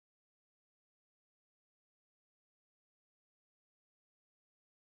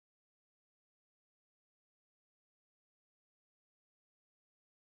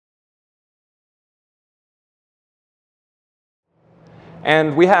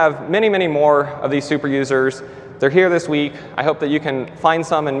And we have many, many more of these super users. They're here this week. I hope that you can find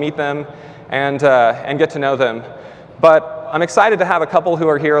some and meet them and get to know them. But I'm excited to have a couple who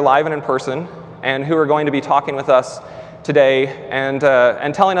are here live and in person and who are going to be talking with us today and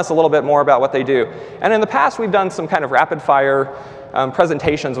telling us a little bit more about what they do. And in the past, we've done some kind of rapid fire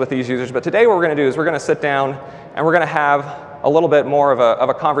presentations with these users. But today what we're going to do is we're going to sit down and we're going to have a little bit more of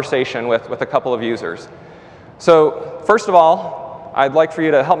a conversation with a couple of users. So first of all, I'd like for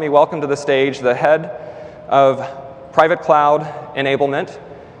you to help me welcome to the stage the head of private cloud enablement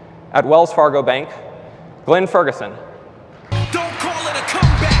at Wells Fargo Bank, Glenn Ferguson. Don't call it a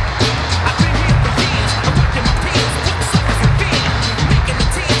comeback. I've been here for years. I'm rocking my pants, putting suckers in fear, making the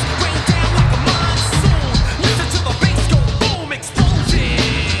tears rain down like a monsoon. Listen to the bass go boom,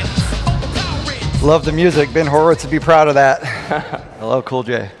 explosion. Overpowering. Love the music. Ben Horowitz would be proud of that. Hello, Cool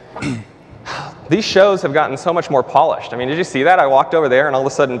J. These shows have gotten so much more polished. I mean, did you see that? I walked over there and all of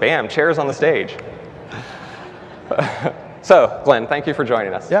a sudden, bam, chairs on the stage. So, Glenn, thank you for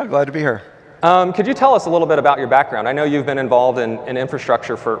joining us. Yeah, glad to be here. Could you tell us a little bit about your background? I know you've been involved in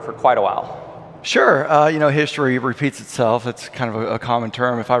infrastructure for quite a while. Sure. History repeats itself. It's kind of a common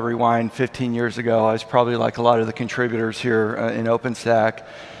term. If I rewind 15 years ago, I was probably like a lot of the contributors here in OpenStack,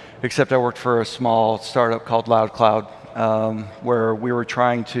 except I worked for a small startup called LoudCloud, where we were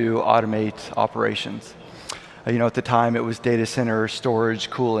trying to automate operations. At the time, it was data center, storage,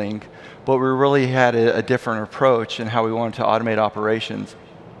 cooling, but we really had a different approach in how we wanted to automate operations.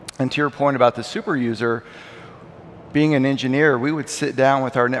 And to your point about the super user, being an engineer, we would sit down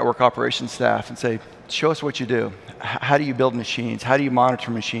with our network operations staff and say, show us what you do. How do you build machines? How do you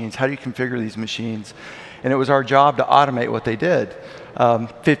monitor machines? How do you configure these machines? And it was our job to automate what they did.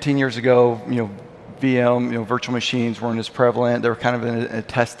 15 years ago, VM, virtual machines weren't as prevalent. They were kind of in a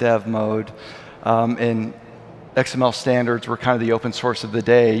test dev mode. And XML standards were kind of the open source of the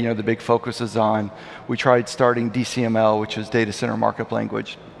day. The big focus is on, we tried starting DCML, which is data center markup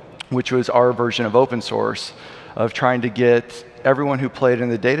language, which was our version of open source, of trying to get everyone who played in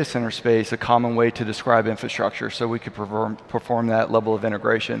the data center space a common way to describe infrastructure so we could perform that level of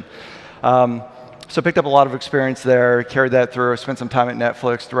integration. So picked up a lot of experience there, carried that through, spent some time at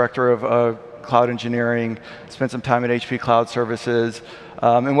Netflix, director of cloud engineering, spent some time at HP Cloud Services.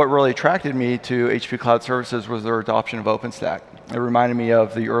 And what really attracted me to HP Cloud Services was their adoption of OpenStack. It reminded me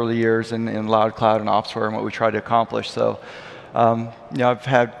of the early years in LoudCloud and Opsware and what we tried to accomplish. So I've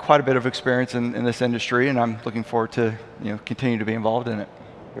had quite a bit of experience in this industry, and I'm looking forward to continue to be involved in it.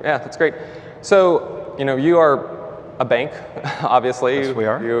 Yeah, that's great. So you are a bank, obviously. Yes, we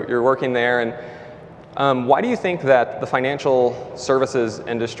are. You're working there, and why do you think that the financial services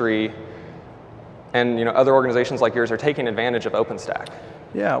industry and other organizations like yours are taking advantage of OpenStack?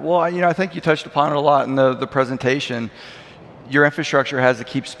 Yeah, well, I think you touched upon it a lot in the presentation. Your infrastructure has to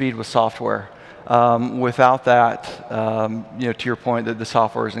keep speed with software. Without that, to your point, that the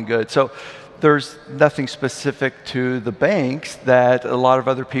software isn't good. So there's nothing specific to the banks that a lot of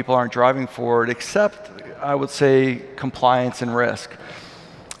other people aren't driving forward, except, I would say, compliance and risk.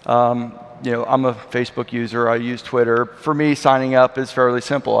 I'm a Facebook user. I use Twitter. For me, signing up is fairly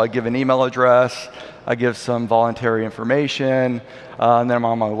simple. I give an email address. I give some voluntary information, and then I'm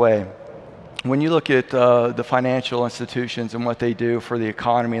on my way. When you look at the financial institutions and what they do for the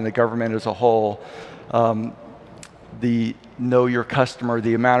economy and the government as a whole, the know your customer,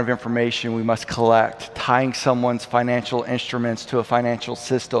 the amount of information we must collect, tying someone's financial instruments to a financial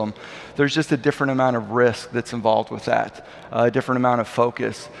system, there's just a different amount of risk that's involved with that, a different amount of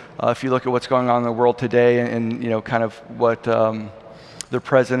focus. If you look at what's going on in the world today and kind of what the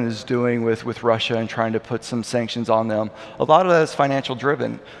president is doing with Russia and trying to put some sanctions on them, a lot of that is financial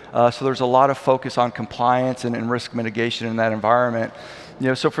driven. So there's a lot of focus on compliance and risk mitigation in that environment.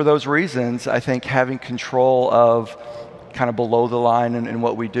 So for those reasons, I think having control of kind of below the line and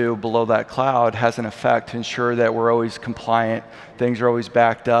what we do below that cloud has an effect to ensure that we're always compliant, things are always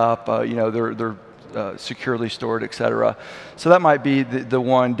backed up, they're securely stored, et cetera. So that might be the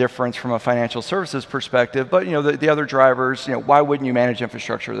one difference from a financial services perspective. But the other drivers, why wouldn't you manage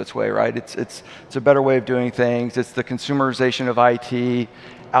infrastructure this way, right? It's a better way of doing things. It's the consumerization of IT.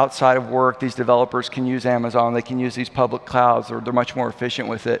 Outside of work, these developers can use Amazon. They can use these public clouds. They're much more efficient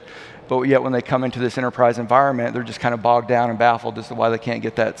with it. But yet when they come into this enterprise environment, they're just kind of bogged down and baffled as to why they can't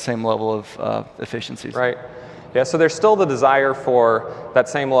get that same level of efficiencies. Right. Yeah, so there's still the desire for that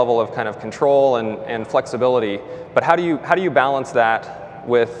same level of kind of control and flexibility, but how do you balance that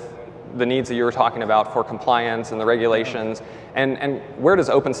with the needs that you were talking about for compliance and the regulations, and where does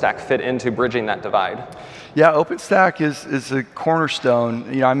OpenStack fit into bridging that divide? Yeah, OpenStack is a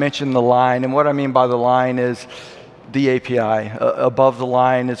cornerstone. I mentioned the line, and what I mean by the line is the API. Above the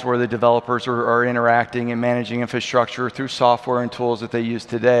line is where the developers are interacting and managing infrastructure through software and tools that they use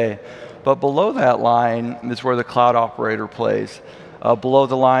today. But below that line is where the cloud operator plays. Below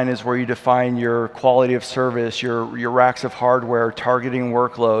the line is where you define your quality of service, your racks of hardware, targeting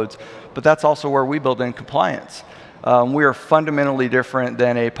workloads. But that's also where we build in compliance. We are fundamentally different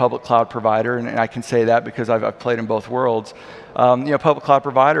than a public cloud provider, and I can say that because I've played in both worlds. Public cloud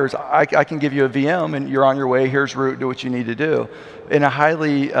providers, I can give you a VM and you're on your way, here's root, do what you need to do. In a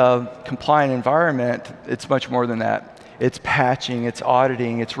highly compliant environment, it's much more than that. It's patching, it's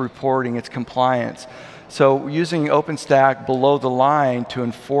auditing, it's reporting, it's compliance. So using OpenStack below the line to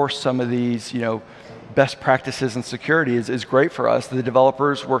enforce some of these best practices in security is great for us. The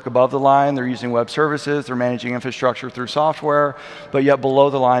developers work above the line, they're using web services, they're managing infrastructure through software, but yet below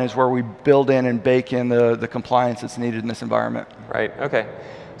the line is where we build in and bake in the compliance that's needed in this environment. Right, okay.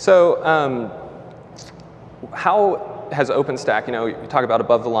 So how has OpenStack, you talk about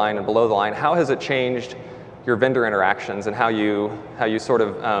above the line and below the line, how has it changed your vendor interactions and how you sort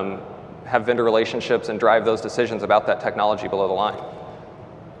of have vendor relationships and drive those decisions about that technology below the line?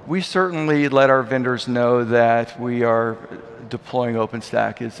 We certainly let our vendors know that we are deploying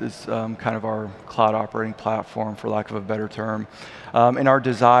OpenStack is kind of our cloud operating platform, for lack of a better term, and our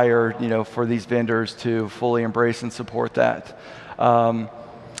desire, for these vendors to fully embrace and support that.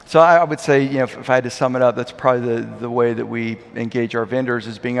 So I would say, if I had to sum it up, that's probably the way that we engage our vendors,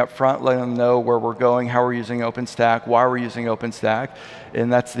 is being upfront, letting them know where we're going, how we're using OpenStack, why we're using OpenStack,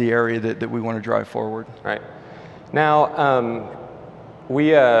 and that's the area that we want to drive forward. Right. Now,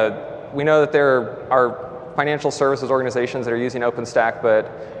 we know that there are financial services organizations that are using OpenStack,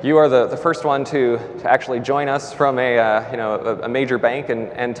 but you are the first one to actually join us from a major bank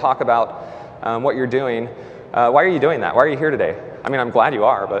and talk about what you're doing. Why are you doing that? Why are you here today? I mean, I'm glad you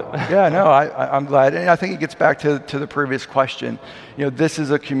are, but yeah, no, I'm glad, and I think it gets back to the previous question. This is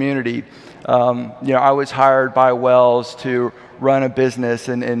a community. I was hired by Wells to run a business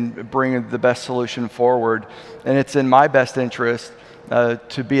and bring the best solution forward, and it's in my best interest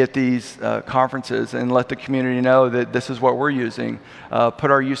to be at these conferences and let the community know that this is what we're using,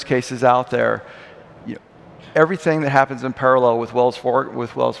 put our use cases out there. Everything that happens in parallel with Wells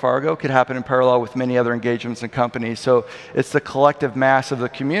Fargo could happen in parallel with many other engagements and companies. So it's the collective mass of the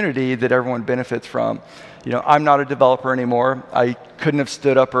community that everyone benefits from. I'm not a developer anymore. I couldn't have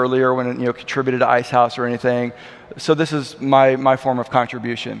stood up earlier when contributed to Icehouse or anything. So this is my form of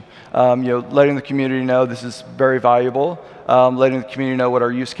contribution. Letting the community know this is very valuable. Letting the community know what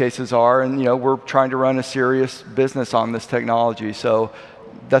our use cases are, and we're trying to run a serious business on this technology. So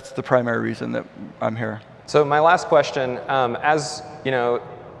that's the primary reason that I'm here. So my last question, as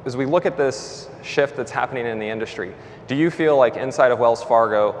we look at this shift that's happening in the industry, do you feel like inside of Wells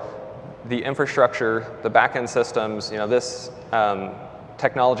Fargo, the infrastructure, the back-end systems, this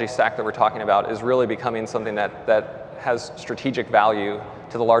technology stack that we're talking about is really becoming something that has strategic value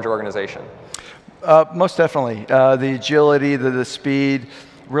to the larger organization? Most definitely. The agility, the speed,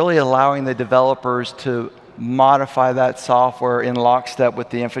 really allowing the developers to modify that software in lockstep with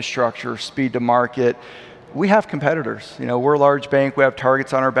the infrastructure, speed to market. We have competitors. We're a large bank. We have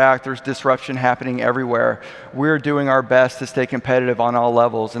targets on our back. There's disruption happening everywhere. We're doing our best to stay competitive on all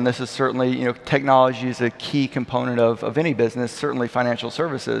levels. And this is certainly, technology is a key component of any business, certainly financial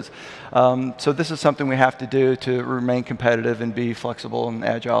services. So this is something we have to do to remain competitive and be flexible and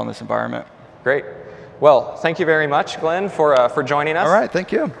agile in this environment. Great. Well, thank you very much, Glenn, for joining us. All right,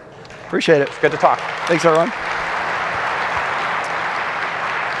 thank you. Appreciate it. It's good to talk. Thanks, everyone.